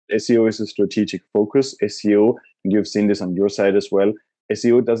SEO is a strategic focus. SEO, and you've seen this on your side as well,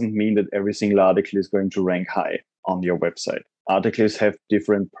 SEO doesn't mean that every single article is going to rank high on your website. Articles have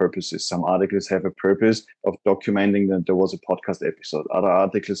different purposes. Some articles have a purpose of documenting that there was a podcast episode. Other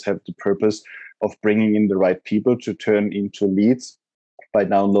articles have the purpose of bringing in the right people to turn into leads by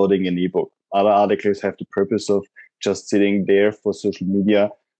downloading an ebook. Other articles have the purpose of just sitting there for social media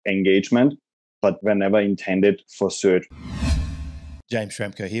engagement, but were never intended for search. James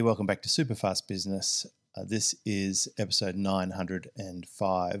Schramko here. Welcome back to Superfast Business. This is episode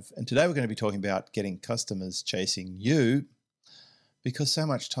 905. And today we're going to be talking about getting customers chasing you, because so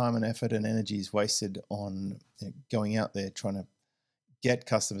much time and effort and energy is wasted on going out there trying to get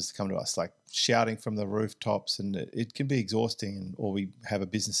customers to come to us, like shouting from the rooftops, and it can be exhausting. Or we have a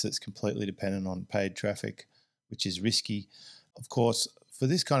business that's completely dependent on paid traffic, which is risky. Of course, for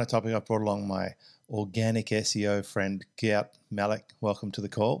this kind of topic, I've brought along my organic SEO friend, Gert, Mellak. Welcome to the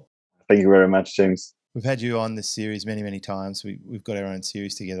call. Thank you very much, James. We've had you on this series many, many times. We've got our own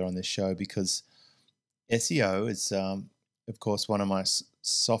series together on this show because SEO is, of course, one of my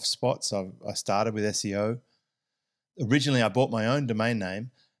soft spots. I started with SEO. Originally, I bought my own domain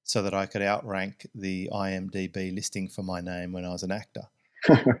name so that I could outrank the IMDb listing for my name when I was an actor.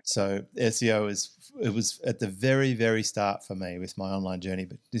 So SEO was at the very, very start for me with my online journey.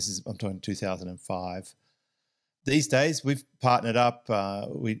 But I'm talking 2005. These days, we've partnered up.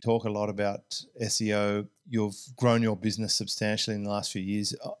 We talk a lot about SEO. You've grown your business substantially in the last few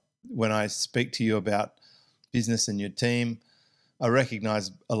years. When I speak to you about business and your team, I recognize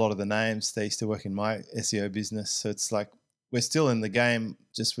a lot of the names. They used to work in my SEO business. So it's like we're still in the game,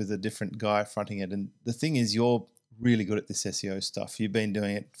 just with a different guy fronting it. And the thing is, you're really good at this SEO stuff. You've been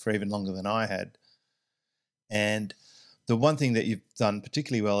doing it for even longer than I had. And the one thing that you've done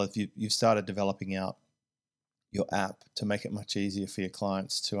particularly well is you've started developing out your app to make it much easier for your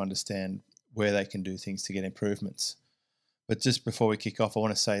clients to understand where they can do things to get improvements. But just before we kick off, I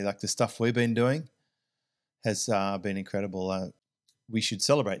want to say, like, the stuff we've been doing has been incredible. We should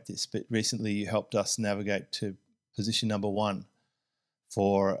celebrate this, but recently you helped us navigate to position number 1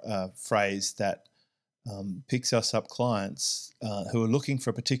 for a phrase that picks us up clients who are looking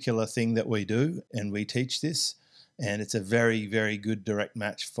for a particular thing that we do, and we teach this, and it's a very, very good direct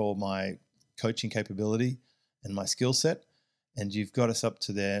match for my coaching capability and my skill set, and you've got us up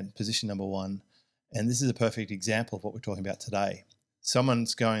to their position number 1. And this is a perfect example of what we're talking about today.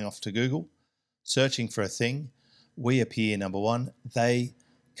 Someone's going off to Google, searching for a thing. We appear number 1. They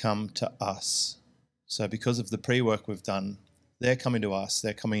come to us. So because of the pre-work we've done, they're coming to us.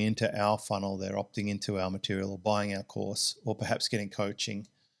 They're coming into our funnel. They're opting into our material or buying our course or perhaps getting coaching.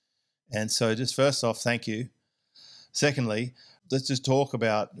 And so just first off, thank you. Secondly, let's just talk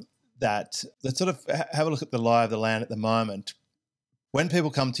about that. Let's sort of have a look at the lie of the land at the moment. When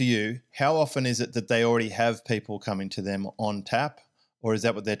people come to you, how often is it that they already have people coming to them on tap, or is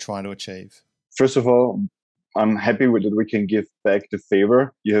that what they're trying to achieve? First of all, I'm happy with that we can give back the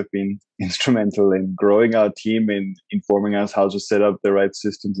favor. You have been instrumental in growing our team, in informing us how to set up the right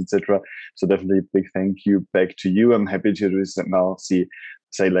systems, etc. So definitely a big thank you back to you. I'm happy to do this and now see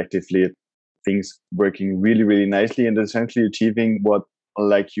selectively things working really, really nicely and essentially achieving what,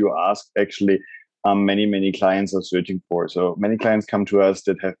 like you asked, actually many clients are searching for. So many clients come to us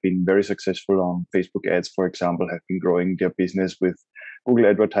that have been very successful on Facebook ads, for example, have been growing their business with Google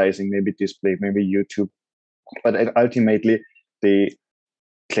advertising, maybe display, maybe YouTube. But ultimately, they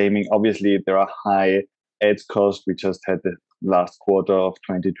claiming, obviously, there are high ads costs. We just had the last quarter of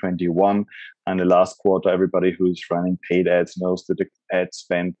 2021. And the last quarter, everybody who's running paid ads knows that the ad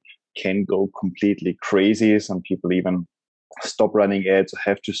spend can go completely crazy. Some people even stop running ads or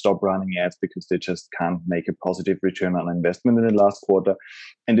have to stop running ads because they just can't make a positive return on investment in the last quarter.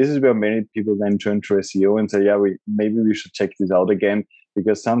 And this is where many people then turn to SEO and say, yeah, maybe we should check this out again,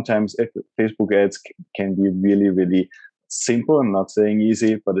 because sometimes Facebook ads can be really, really simple. I'm not saying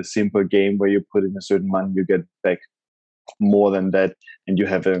easy, but a simple game where you put in a certain money, you get back more than that, and you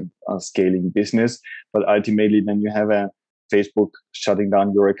have a scaling business. But ultimately, then you have a Facebook shutting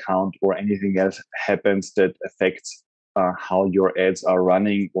down your account or anything else happens that affects how your ads are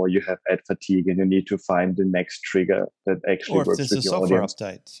running, or you have ad fatigue and you need to find the next trigger that actually works with your audience. Or if there's a software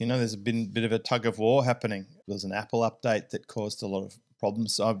update. There's been a bit of a tug of war happening. There was an Apple update that caused a lot of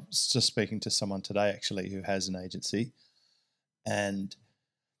problems. I was just speaking to someone today, actually, who has an agency, and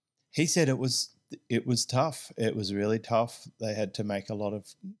he said it was tough. It was really tough. They had to make a lot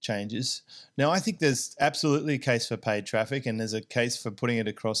of changes. Now, I think there's absolutely a case for paid traffic, and there's a case for putting it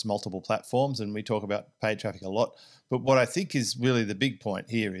across multiple platforms, and we talk about paid traffic a lot. But what I think is really the big point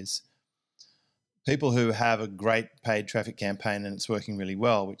here is People who have a great paid traffic campaign and it's working really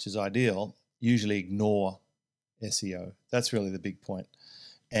well, which is ideal, usually ignore SEO. That's really the big point.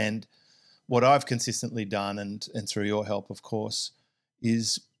 And what I've consistently done, and through your help, of course,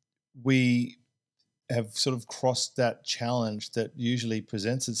 is we have sort of crossed that challenge that usually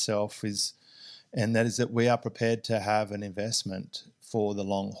presents itself, and that is that we are prepared to have an investment for the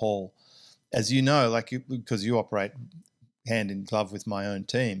long haul. As you know, because you operate hand in glove with my own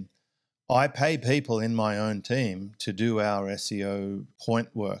team, I pay people in my own team to do our SEO point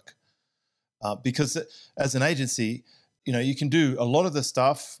work because as an agency, you can do a lot of the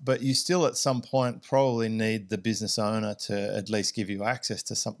stuff, but you still at some point probably need the business owner to at least give you access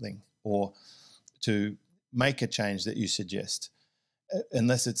to something or to make a change that you suggest,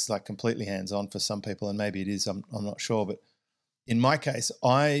 unless it's like completely hands-on for some people, and maybe it is, I'm not sure. But in my case,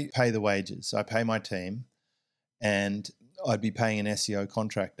 I pay the wages, I pay my team, and I'd be paying an SEO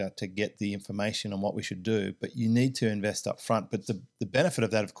contractor to get the information on what we should do, but you need to invest up front. But the benefit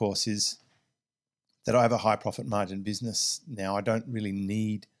of that, of course, is that I have a high profit margin business now. I don't really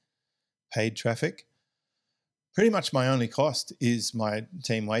need paid traffic. Pretty much my only cost is my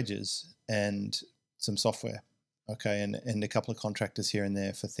team wages and some software, okay, and a couple of contractors here and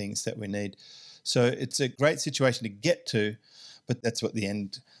there for things that we need. So it's a great situation to get to, but that's what the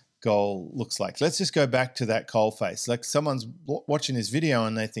end goal looks like. Let's just go back to that coal face. Like someone's watching this video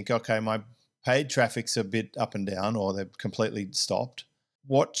and they think, okay, my paid traffic's a bit up and down, or they're completely stopped.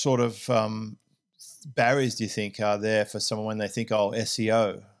 What sort of barriers do you think are there for someone when they think, oh,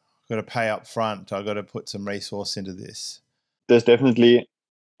 SEO, I've got to pay up front, I've got to put some resource into this? There's definitely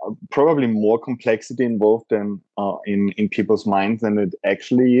probably more complexity involved than in people's minds than it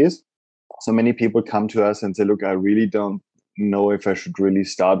actually is. So many people come to us and say, look, I really don't know if I should really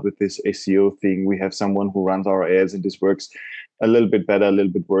start with this SEO thing. We have someone who runs our ads and this works a little bit better, a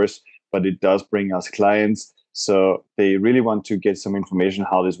little bit worse, but it does bring us clients. So they really want to get some information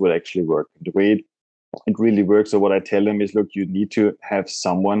how this will actually work. The way it really works. So what I tell them is, look, you need to have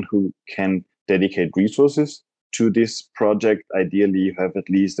someone who can dedicate resources to this project. Ideally, you have at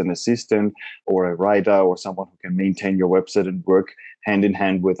least an assistant or a writer or someone who can maintain your website and work hand in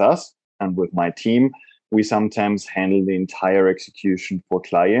hand with us and with my team. We sometimes handle the entire execution for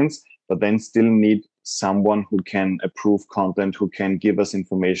clients, but then still need someone who can approve content, who can give us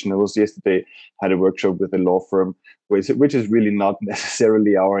information. I was yesterday had a workshop with a law firm, which is really not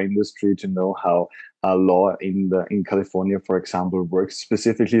necessarily our industry to know how law in California, for example, works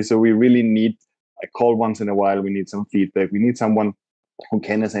specifically. So we really need a call once in a while. We need some feedback. We need someone who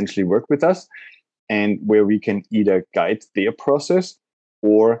can essentially work with us and where we can either guide their process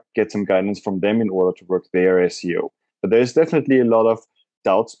or get some guidance from them in order to work their SEO. But there's definitely a lot of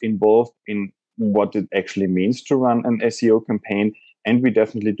doubts involved in what it actually means to run an SEO campaign. And we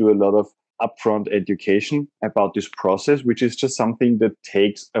definitely do a lot of upfront education about this process, which is just something that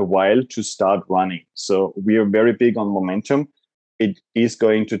takes a while to start running. So we are very big on momentum. It is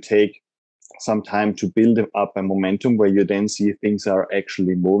going to take some time to build up a momentum where you then see things are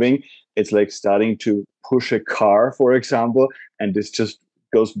actually moving. It's like starting to push a car, for example, and this just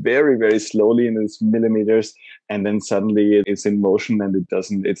goes very, very slowly in its millimeters, and then suddenly it's in motion and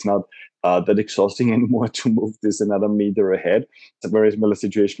it's not that exhausting anymore to move this another meter ahead. It's a very similar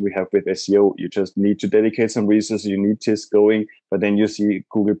situation we have with SEO. You just need to dedicate some resources, you need this going, but then you see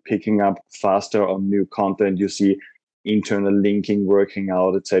Google picking up faster on new content, you see internal linking working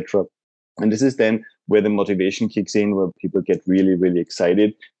out, etc. And this is then where the motivation kicks in, where people get really, really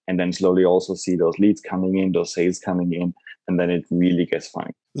excited, and then slowly also see those leads coming in, those sales coming in, and then it really gets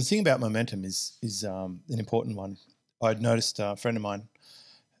fun. The thing about momentum is an important one. I'd noticed a friend of mine,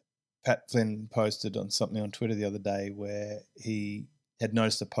 Pat Flynn, posted on something on Twitter the other day where he had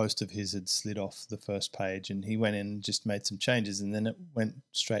noticed a post of his had slid off the first page, and he went in and just made some changes, and then it went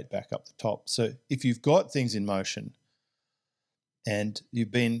straight back up the top. So if you've got things in motion and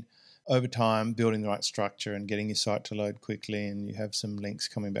you've been over time building the right structure and getting your site to load quickly, and you have some links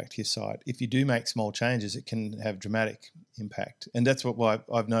coming back to your site, if you do make small changes, it can have dramatic impact. And that's what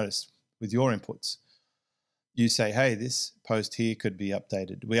I've noticed with your inputs. You say, hey, this post here could be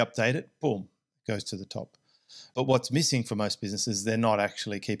updated. We update it, boom, it goes to the top. But what's missing for most businesses, they're not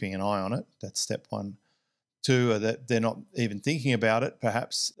actually keeping an eye on it. That's step one. Two, that they're not even thinking about it,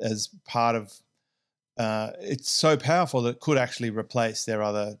 perhaps as part of it's so powerful that it could actually replace their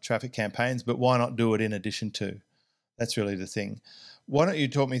other traffic campaigns, but why not do it in addition to? That's really the thing. Why don't you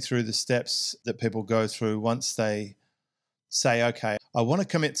talk me through the steps that people go through once they say, okay, I want to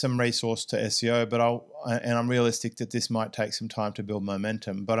commit some resource to SEO, but I'm realistic that this might take some time to build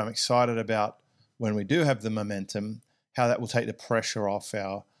momentum, but I'm excited about when we do have the momentum, how that will take the pressure off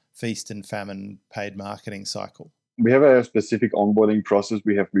our feast and famine paid marketing cycle? We have a specific onboarding process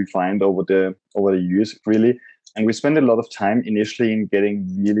we have refined over the years, really, and we spend a lot of time initially in getting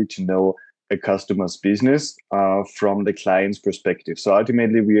really to know a customer's business from the client's perspective. So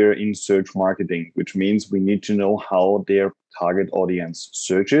ultimately, we are in search marketing, which means we need to know how their target audience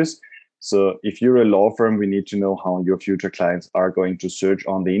searches. So if you're a law firm, we need to know how your future clients are going to search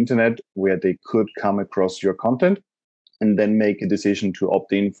on the internet, where they could come across your content, and then make a decision to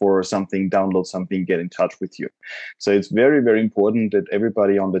opt in for something, download something, get in touch with you. So it's very, very important that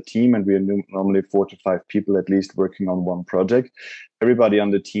everybody on the team, and we are normally 4 to 5 people at least working on one project, everybody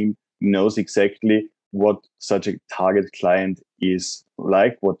on the team knows exactly what such a target client is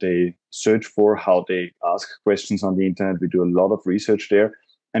like, what they search for, how they ask questions on the internet. We do a lot of research there.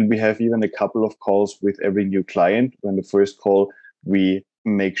 And we have even a couple of calls with every new client. When the first call, we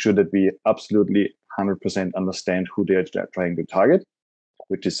make sure that we absolutely 100% understand who they're trying to target,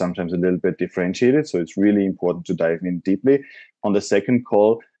 which is sometimes a little bit differentiated. So it's really important to dive in deeply. On the second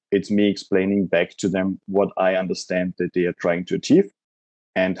call, it's me explaining back to them what I understand that they are trying to achieve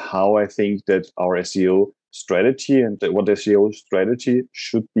and how I think that our SEO strategy and what SEO strategy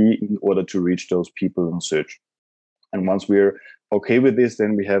should be in order to reach those people in search. And once we're okay with this,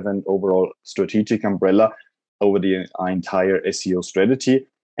 then we have an overall strategic umbrella over the entire SEO strategy.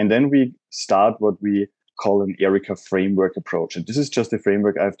 And then we start what we call an Erica framework approach. And this is just a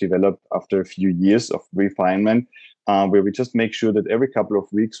framework I've developed after a few years of refinement, where we just make sure that every couple of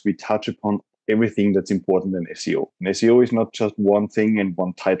weeks we touch upon everything that's important in SEO. And SEO is not just one thing and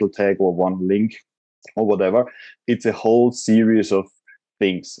one title tag or one link or whatever. It's a whole series of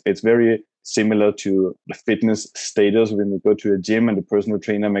things. It's very similar to the fitness status. When you go to a gym and the personal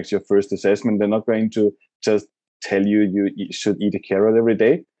trainer makes your first assessment, they're not going to just tell you should eat a carrot every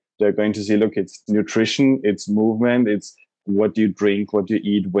day. They're going to say, look, it's nutrition, it's movement, it's what you drink, what you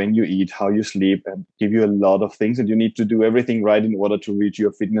eat, when you eat, how you sleep, and give you a lot of things. And you need to do everything right in order to reach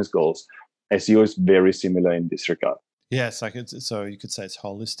your fitness goals. SEO is very similar in this regard. Yeah, it's like so you could say it's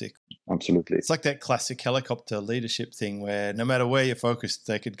holistic. Absolutely. It's like that classic helicopter leadership thing where no matter where you're focused,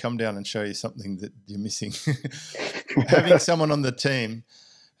 they could come down and show you something that you're missing. Having someone on the team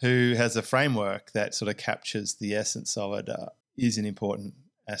who has a framework that sort of captures the essence of it is an important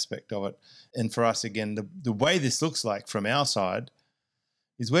aspect of it. And for us, again, the way this looks like from our side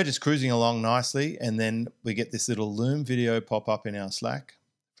is we're just cruising along nicely, and then we get this little Loom video pop up in our Slack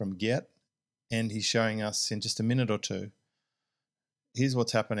from Gert, and he's showing us in just a minute or two, here's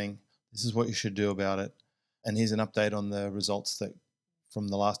what's happening, this is what you should do about it, and here's an update on the results that from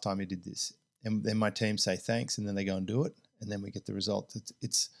the last time you did this. And then my team say thanks, and then they go and do it, and then we get the result.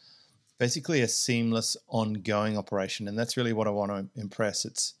 It's basically a seamless, ongoing operation, and that's really what I want to impress.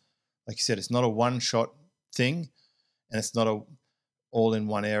 It's like you said, it's not a one-shot thing, and it's not a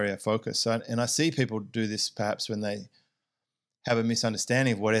all-in-one area focus. So, and I see people do this perhaps when they have a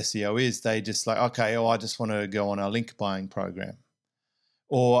misunderstanding of what SEO is. They just like, okay, I just want to go on a link buying program,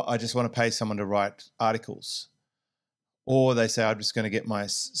 or I just want to pay someone to write articles, or they say I'm just going to get my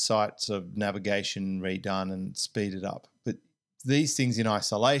site's of navigation redone and speed it up. But these things in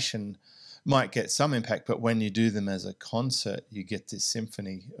isolation might get some impact, but when you do them as a concert, you get this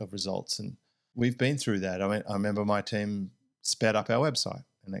symphony of results. And we've been through that. I remember my team sped up our website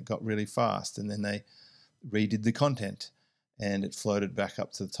and it got really fast, and then they redid the content and it floated back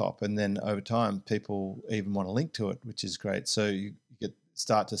up to the top. And then over time, people even want to link to it, which is great. So you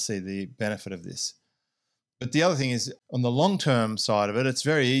start to see the benefit of this. But the other thing is, on the long-term side of it, it's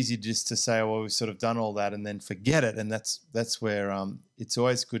very easy just to say, well, we've sort of done all that and then forget it. And that's where it's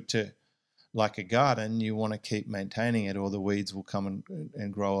always good to, like a garden, you want to keep maintaining it, or the weeds will come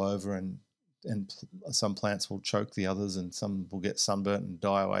and grow over, and some plants will choke the others, and some will get sunburnt and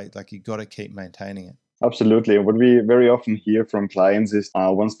die away. Like, you've got to keep maintaining it. Absolutely. What we very often hear from clients is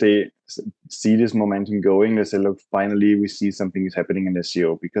once they see this momentum going, they say, look, finally we see something is happening in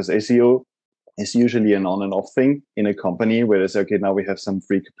SEO, because SEO is usually an on and off thing in a company where they say, okay, now we have some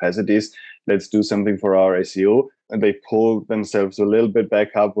free capacities, let's do something for our SEO. And they pull themselves a little bit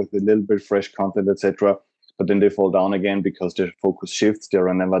back up with a little bit fresh content, etc. But then they fall down again because their focus shifts. There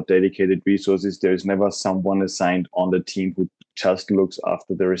are never dedicated resources. There is never someone assigned on the team who just looks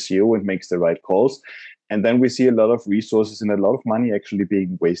after their SEO and makes the right calls. And then we see a lot of resources and a lot of money actually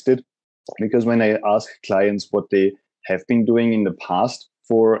being wasted, because when I ask clients what they have been doing in the past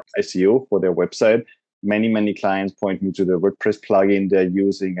for SEO for their website, many clients point me to the WordPress plugin they're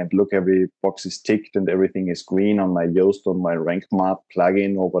using, and look, every box is ticked and everything is green on my Yoast, on my rank map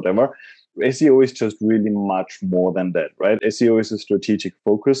plugin or whatever. SEO is just really much more than that, right? SEO is a strategic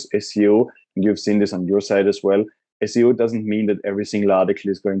focus. SEO, and you've seen this on your side as well, SEO doesn't mean that every single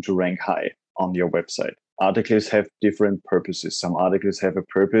article is going to rank high on your website. Articles have different purposes. Some articles have a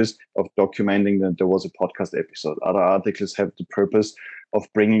purpose of documenting that there was a podcast episode. Other articles have the purpose of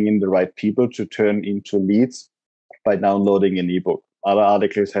bringing in the right people to turn into leads by downloading an ebook. Other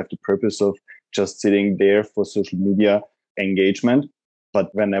articles have the purpose of just sitting there for social media engagement,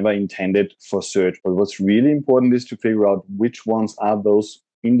 but were never intended for search. But what's really important is to figure out which ones are those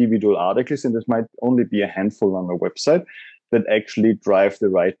individual articles, and this might only be a handful on a website, that actually drive the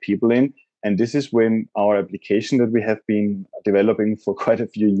right people in. And this is when our application that we have been developing for quite a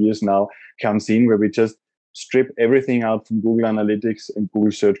few years now comes in, where we just strip everything out from Google Analytics and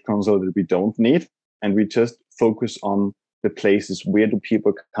Google Search Console that we don't need. And we just focus on the places where do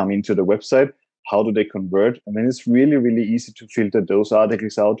people come into the website, how do they convert? And then it's really, really easy to filter those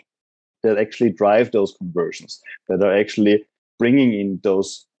articles out that actually drive those conversions, that are actually bringing in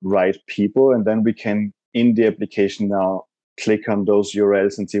those right people. And then we can, in the application now, click on those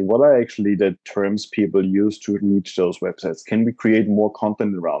URLs and see what are actually the terms people use to reach those websites. Can we create more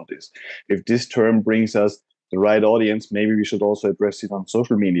content around this? If this term brings us the right audience, maybe we should also address it on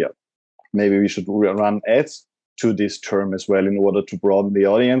social media. Maybe we should run ads to this term as well in order to broaden the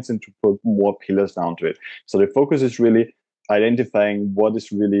audience and to put more pillars down to it. So the focus is really identifying what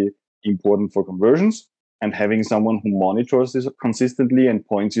is really important for conversions and having someone who monitors this consistently and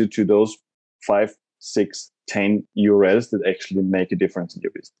points you to those 5, 6, 10 URLs that actually make a difference in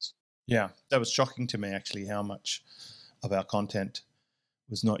your business. Yeah, that was shocking to me, actually, how much of our content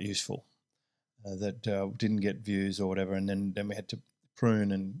was not useful, that didn't get views or whatever. And then we had to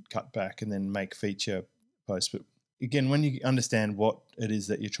prune and cut back and then make feature posts. But again, when you understand what it is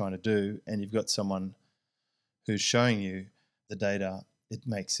that you're trying to do and you've got someone who's showing you the data, it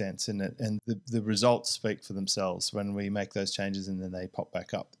makes sense. And the results speak for themselves when we make those changes and then they pop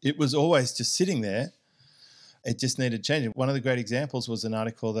back up. It was always just sitting there. It just needed changing. One of the great examples was an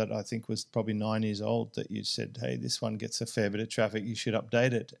article that I think was probably 9 years old that you said, hey, this one gets a fair bit of traffic, you should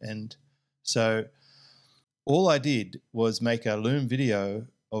update it. And so all I did was make a Loom video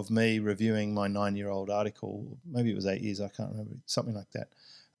of me reviewing my 9-year-old article. Maybe it was 8 years, I can't remember, something like that,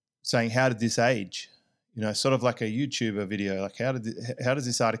 saying, how did this age? You know, sort of like a YouTuber video, like how does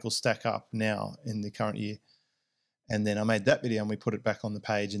this article stack up now in the current year? And then I made that video and we put it back on the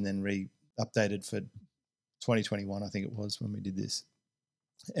page and then updated for 2021, I think it was, when we did this.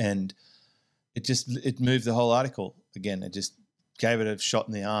 And it moved the whole article again. It just gave it a shot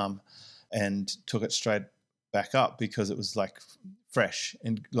in the arm and took it straight back up because it was like fresh.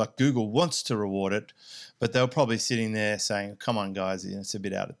 And like Google wants to reward it, but they were probably sitting there saying, come on guys, it's a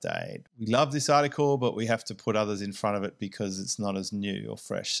bit out of date. We love this article, but we have to put others in front of it because it's not as new or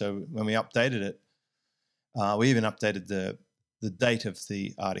fresh. So when we updated it, we even updated the date of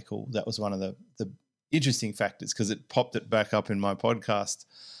the article. That was one of the interesting factors because it popped it back up in my podcast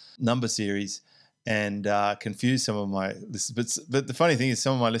number series and confused some of my listeners. But the funny thing is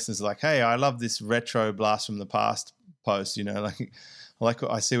some of my listeners are like, hey, I love this retro blast from the past post, you know,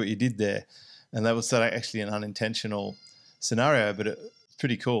 I see what you did there. And that was actually an unintentional scenario, but it's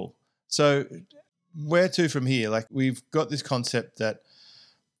pretty cool. So where to from here? Like we've got this concept that,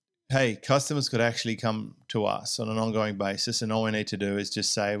 hey, customers could actually come to us on an ongoing basis and all we need to do is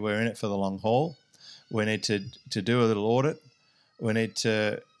just say we're in it for the long haul. We need to do a little audit. We need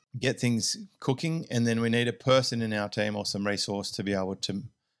to get things cooking, and then we need a person in our team or some resource to be able to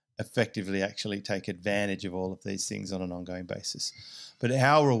effectively actually take advantage of all of these things on an ongoing basis. But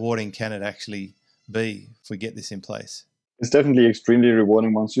how rewarding can it actually be if we get this in place? It's definitely extremely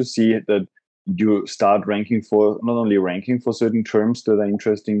rewarding once you see that you start ranking for, not only ranking for certain terms that are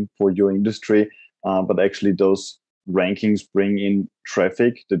interesting for your industry, but actually those rankings bring in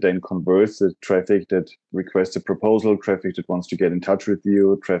traffic that then converts, the traffic that requests a proposal, traffic that wants to get in touch with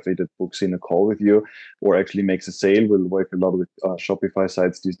you, traffic that books in a call with you, or actually makes a sale. We'll work a lot with Shopify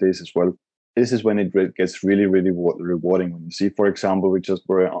sites these days as well. This is when it gets really, really rewarding. When you see, for example, we just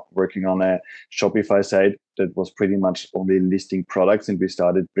were working on a Shopify site that was pretty much only listing products, and we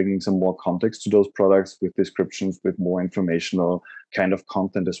started bringing some more context to those products with descriptions, with more informational kind of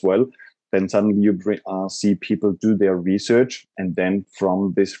content as well. Then suddenly you see people do their research and then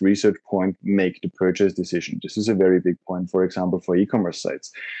from this research point make the purchase decision. This is a very big point, for example, for e-commerce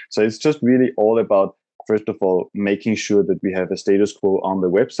sites. So it's just really all about, first of all, making sure that we have a status quo on the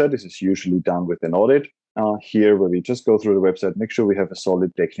website. This is usually done with an audit here, where we just go through the website, make sure we have a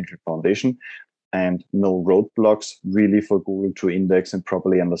solid technical foundation and no roadblocks really for Google to index and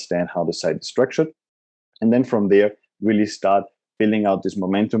properly understand how the site is structured. And then from there, really start building out this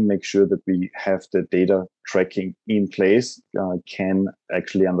momentum, make sure that we have the data tracking in place, can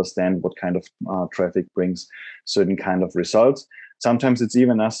actually understand what kind of traffic brings certain kind of results. Sometimes it's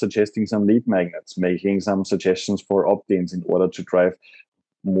even us suggesting some lead magnets, making some suggestions for opt-ins in order to drive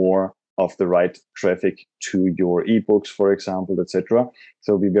more of the right traffic to your ebooks, for example, etc.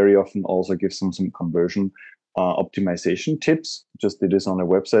 So we very often also give some conversion optimization tips. Just did this on a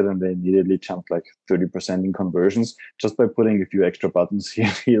website and they immediately jumped like 30% in conversions just by putting a few extra buttons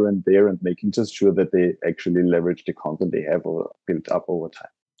here and there and making just sure that they actually leverage the content they have or built up over time.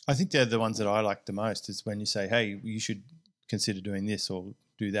 I think they're the ones that I like the most is when you say, hey, you should consider doing this or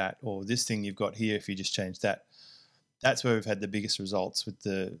do that, or this thing you've got here if you just change that. That's where we've had the biggest results with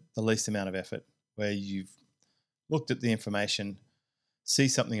the least amount of effort, where you've looked at the information, see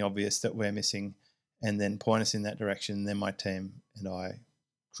something obvious that we're missing, and then point us in that direction. And then my team and I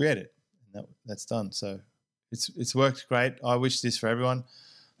create it, and that's done. So it's worked great. I wish this for everyone.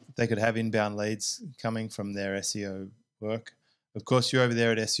 They could have inbound leads coming from their SEO work. Of course, you're over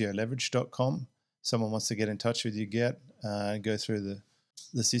there at SEOleverage.com. Someone wants to get in touch with you, Gert, go through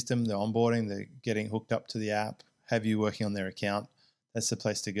the system, the onboarding, the getting hooked up to the app, have you working on their account. That's the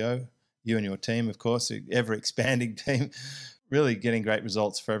place to go. You and your team, of course, ever expanding team, really getting great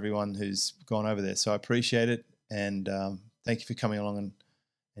results for everyone who's gone over there. So I appreciate it. And thank you for coming along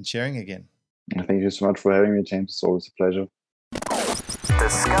and sharing again. Thank you so much for having me, James. It's always a pleasure.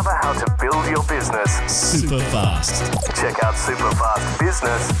 Discover how to build your business super fast. Check out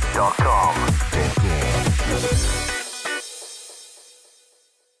superfastbusiness.com.